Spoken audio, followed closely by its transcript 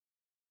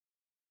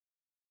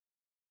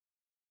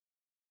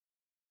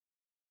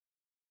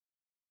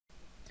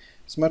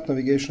Smart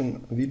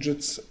navigation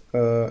widgets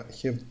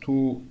have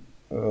two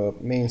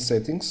main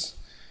settings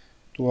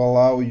to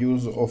allow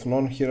use of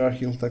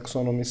non-hierarchical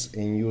taxonomies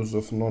and use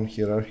of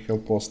non-hierarchical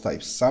post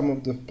types. Some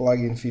of the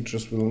plugin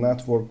features will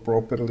not work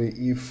properly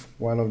if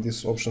one of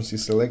these options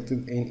is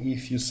selected and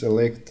if you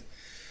select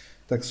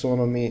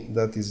taxonomy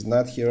that is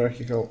not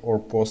hierarchical or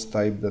post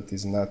type that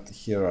is not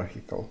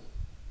hierarchical.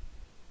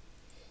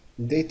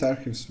 Date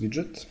archives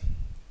widget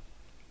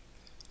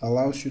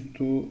allows you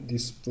to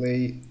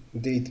display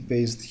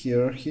date-based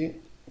hierarchy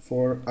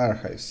for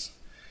archives.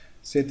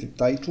 Set a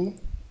title,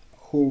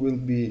 who will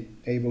be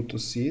able to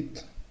see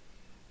it,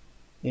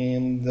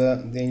 and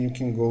then you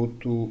can go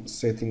to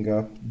setting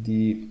up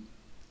the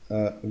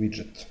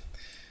widget.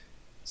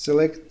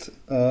 Select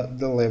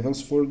the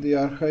levels for the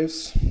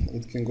archives.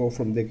 It can go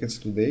from decades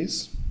to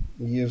days.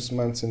 Years,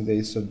 months and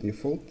days are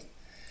default.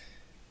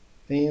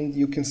 And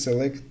you can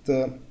select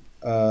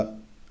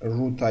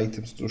root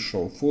items to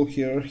show. Full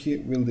hierarchy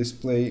will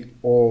display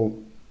all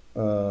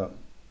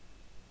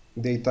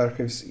date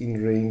archives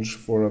in range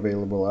for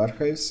available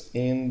archives,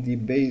 and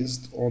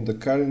based on the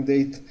current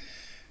date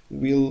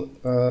will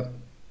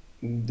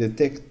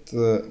detect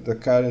the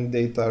current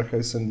date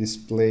archives and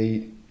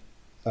display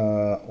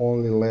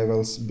only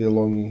levels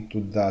belonging to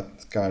that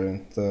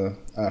current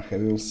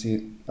archive. We'll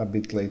see a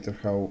bit later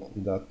how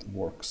that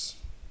works.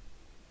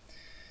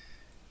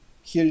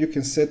 Here you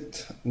can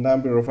set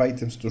number of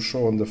items to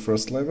show on the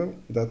first level.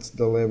 That's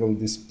the level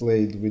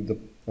displayed with the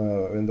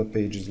when the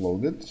page is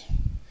loaded.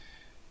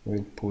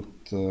 We'll put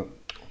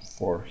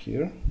 4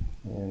 here,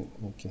 and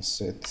we can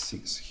set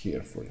 6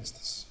 here, for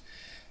instance.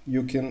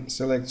 You can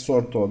select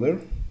sort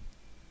order,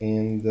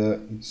 and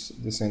it's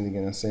descending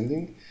and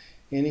ascending.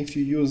 And if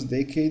you use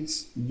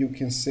decades, you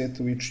can set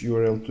which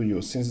URL to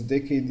use. Since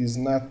decade is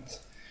not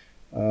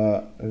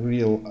a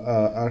real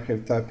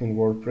archive type in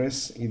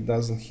WordPress, it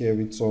doesn't have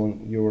its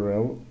own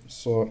URL,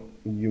 so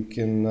you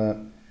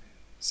can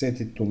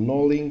set it to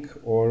no link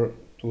or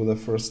to the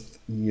first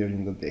year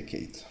in the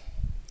decade.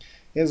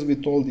 As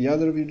with all the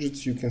other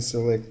widgets, you can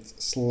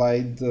select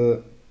slide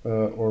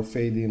or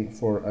fade in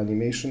for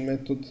animation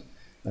method,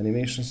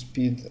 animation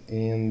speed,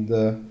 and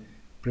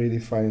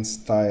predefined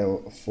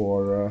style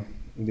for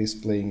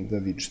displaying the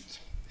widget.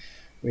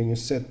 When you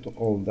set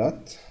all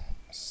that,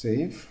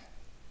 save.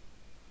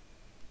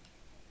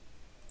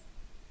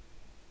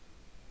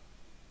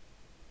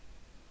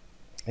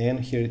 And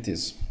here it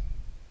is.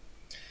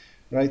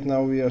 Right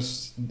now we are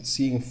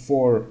seeing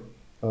 4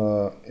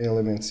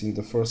 elements in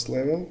the first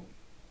level.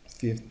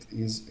 5th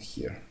is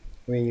here.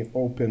 When you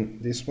open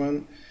this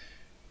one,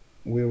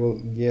 we will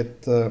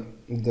get the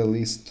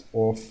list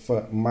of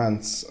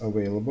months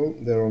available.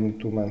 There are only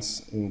 2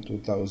 months in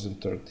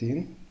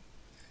 2013.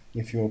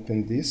 If you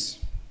open this,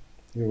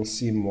 you will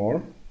see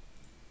more,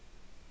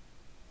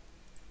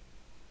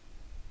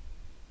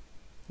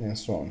 and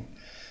so on.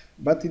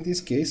 But in this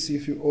case,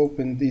 if you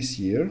open this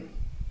year,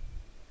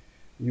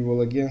 you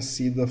will again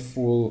see the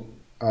full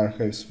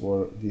archives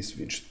for this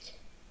widget.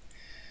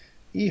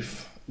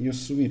 If you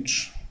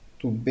switch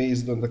to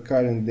based on the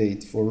current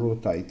date for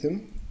root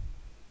item,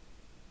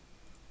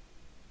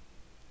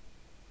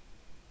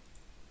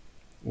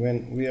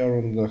 when we are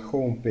on the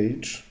home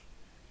page,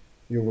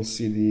 you will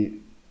see the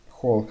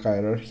whole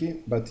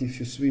hierarchy, but if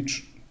you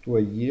switch to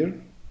a year,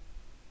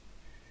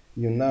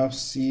 you now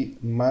see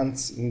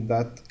months in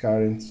that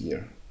current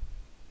year.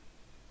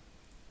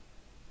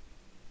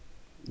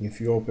 If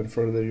you open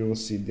further, you will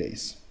see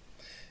days.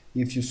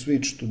 If you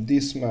switch to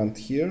this month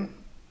here,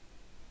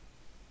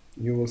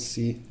 you will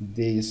see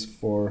days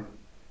for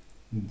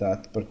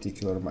that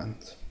particular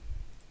month.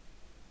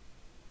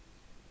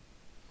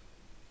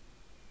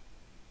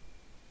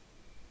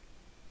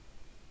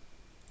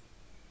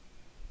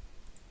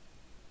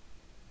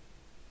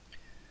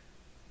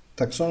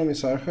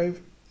 Taxonomies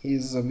archive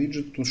is a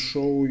widget to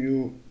show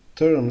you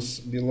terms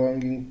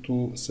belonging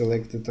to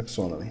selected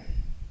taxonomy.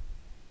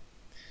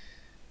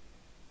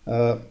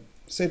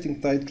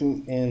 Setting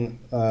title and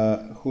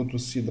who to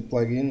see the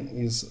plugin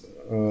is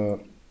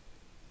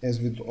as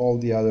with all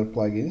the other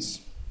plugins.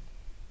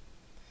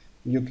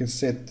 You can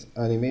set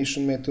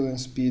animation method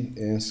and speed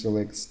and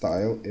select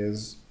style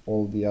as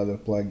all the other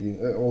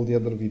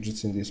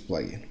widgets in this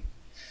plugin.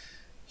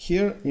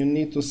 Here you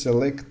need to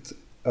select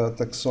a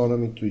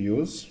taxonomy to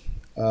use.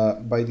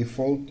 By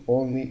default,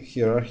 only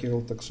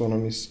hierarchical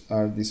taxonomies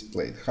are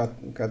displayed.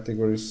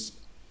 Categories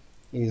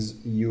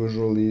is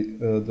usually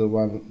the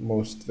one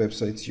most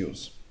websites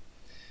use.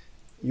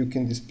 You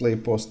can display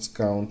posts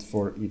count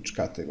for each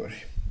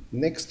category.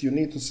 Next, you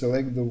need to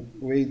select the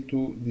way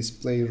to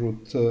display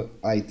root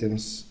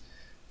items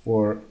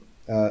for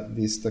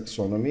this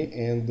taxonomy,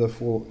 and the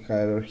full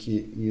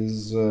hierarchy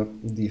is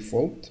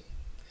default.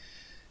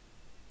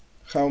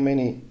 How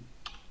many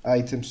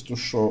items to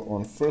show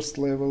on first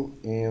level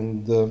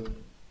and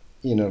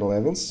inner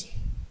levels,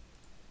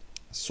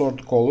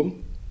 sort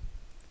column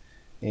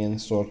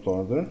and sort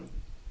order,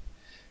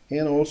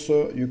 and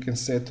also you can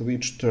set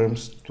which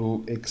terms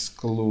to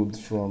exclude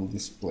from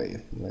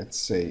display. Let's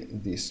say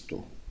these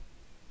two.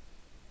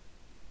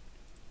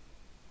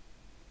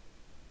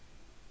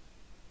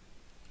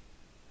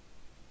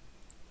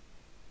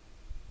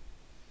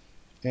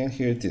 and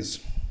here it is.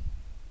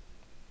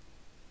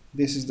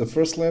 This is the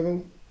first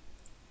level.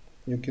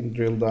 You can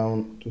drill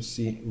down to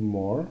see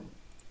more.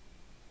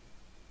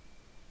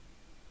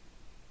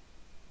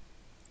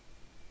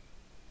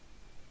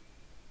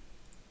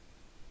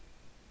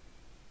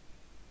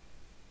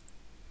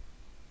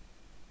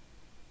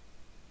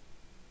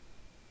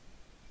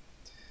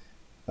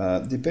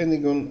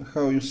 Depending on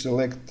how you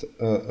select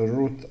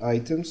root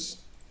items,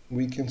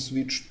 we can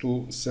switch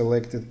to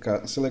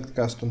select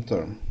custom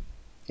term,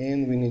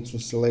 and we need to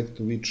select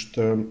which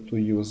term to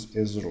use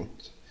as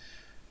root.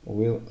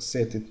 We'll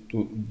set it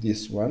to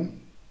this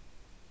one,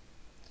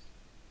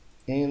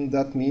 and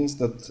that means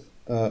that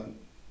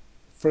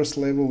first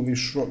level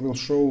will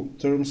show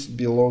terms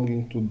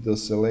belonging to the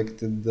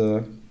selected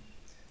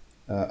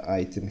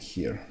item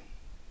here.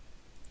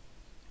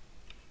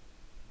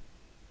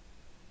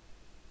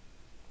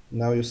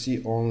 Now you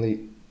see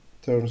only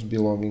terms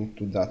belonging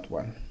to that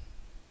one.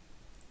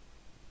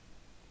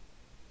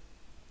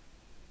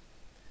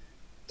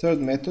 Third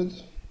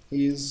method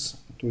is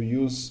to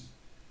use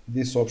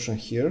this option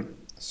here,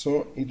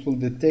 so it will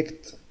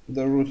detect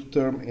the root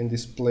term and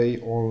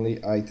display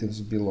only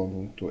items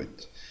belonging to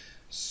it.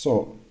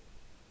 So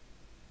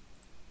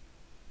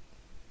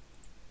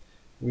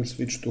we'll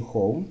switch to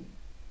home.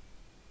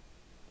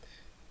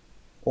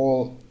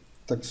 All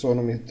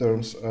taxonomy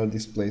terms are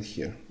displayed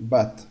here,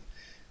 but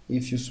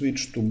if you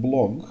switch to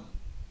blog,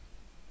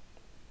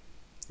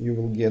 you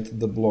will get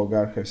the blog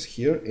archives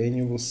here, and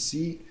you will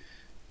see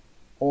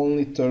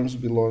only terms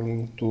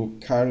belonging to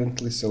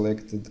currently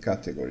selected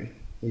category.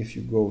 If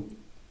you go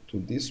to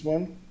this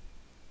one,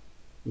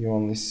 you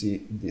only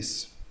see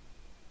this.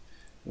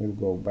 We'll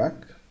go back.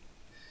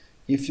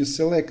 If you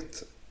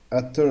select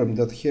a term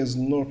that has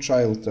no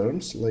child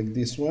terms, like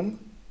this one,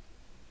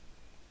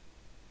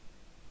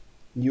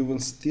 you will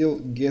still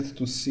get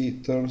to see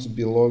terms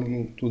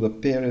belonging to the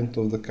parent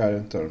of the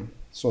current term.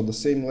 So the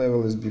same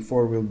level as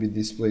before will be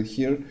displayed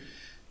here,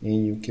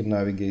 and you can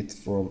navigate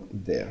from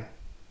there.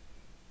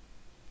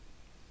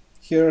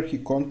 Hierarchy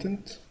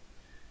content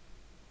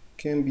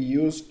can be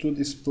used to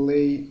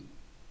display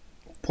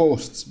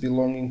posts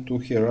belonging to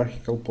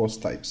hierarchical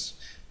post types.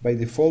 By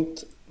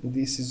default,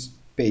 this is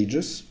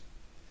pages.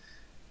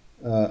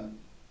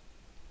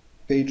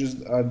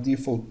 Pages are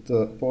default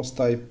post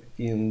type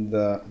in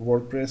the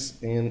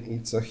WordPress, and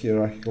it's a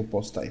hierarchical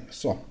post type.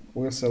 So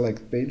we'll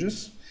select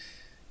pages,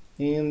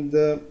 and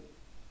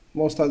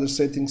most other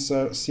settings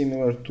are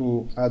similar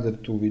to other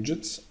two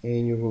widgets,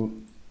 and you will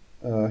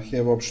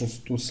have options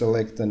to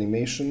select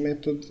animation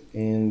method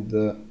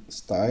and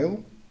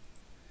style,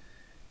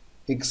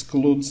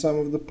 exclude some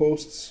of the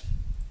posts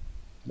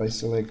by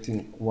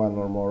selecting one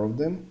or more of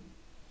them,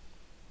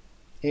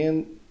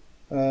 and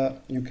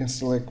you can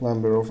select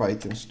number of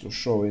items to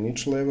show in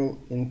each level,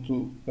 and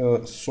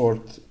to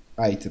sort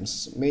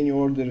items. Menu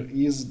order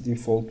is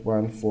default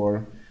one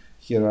for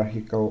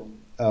hierarchical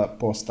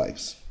post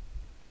types.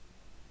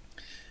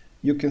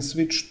 You can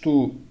switch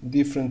to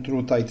different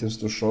root items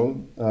to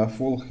show.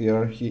 Full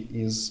hierarchy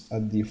is a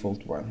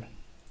default one.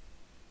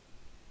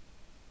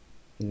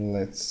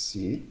 Let's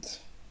see it.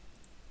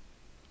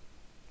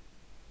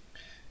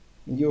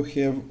 You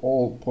have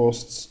all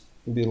posts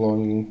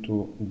belonging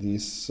to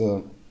this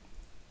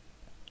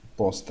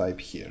post type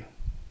here.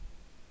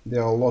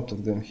 There are a lot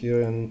of them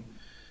here, and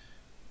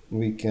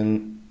we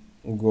can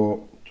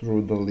go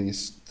through the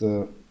list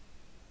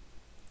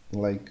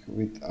like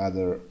with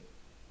other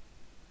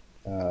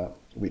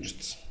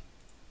widgets.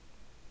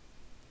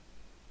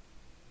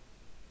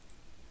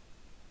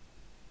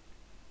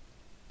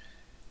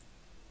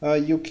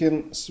 You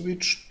can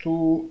switch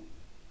to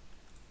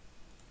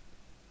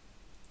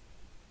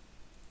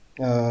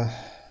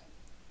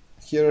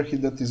hierarchy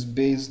that is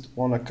based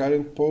on a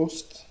current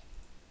post.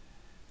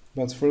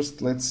 But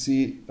first, let's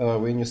see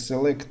when you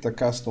select a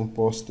custom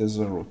post as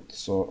a root.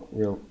 So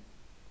we'll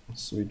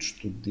switch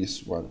to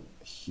this one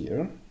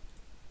here.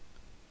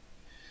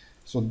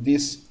 So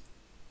this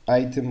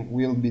item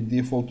will be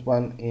default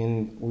one,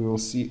 and we will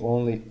see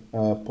only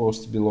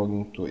posts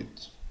belonging to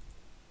it.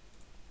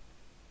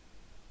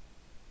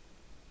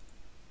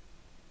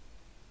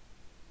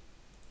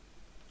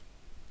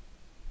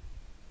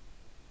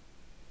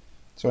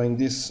 So in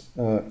this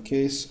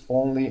case,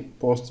 only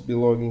posts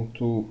belonging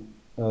to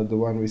the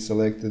one we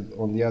selected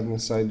on the admin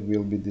side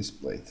will be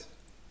displayed.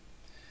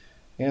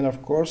 And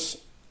of course,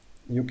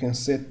 you can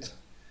set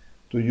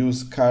to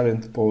use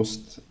current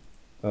post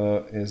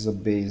as a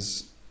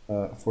base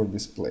for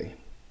display.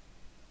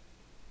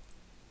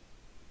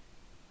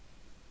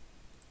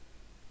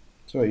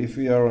 So if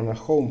we are on a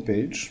home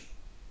page,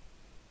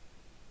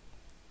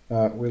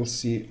 we'll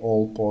see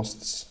all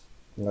posts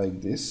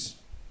like this.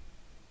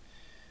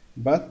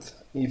 But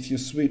if you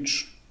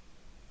switch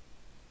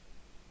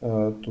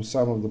to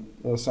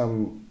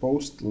some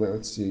post,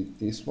 let's see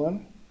this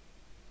one,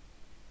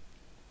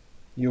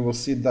 you will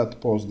see that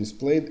post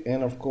displayed,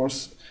 and of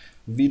course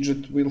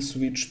widget will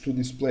switch to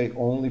display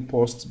only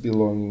posts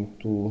belonging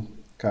to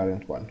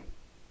current one.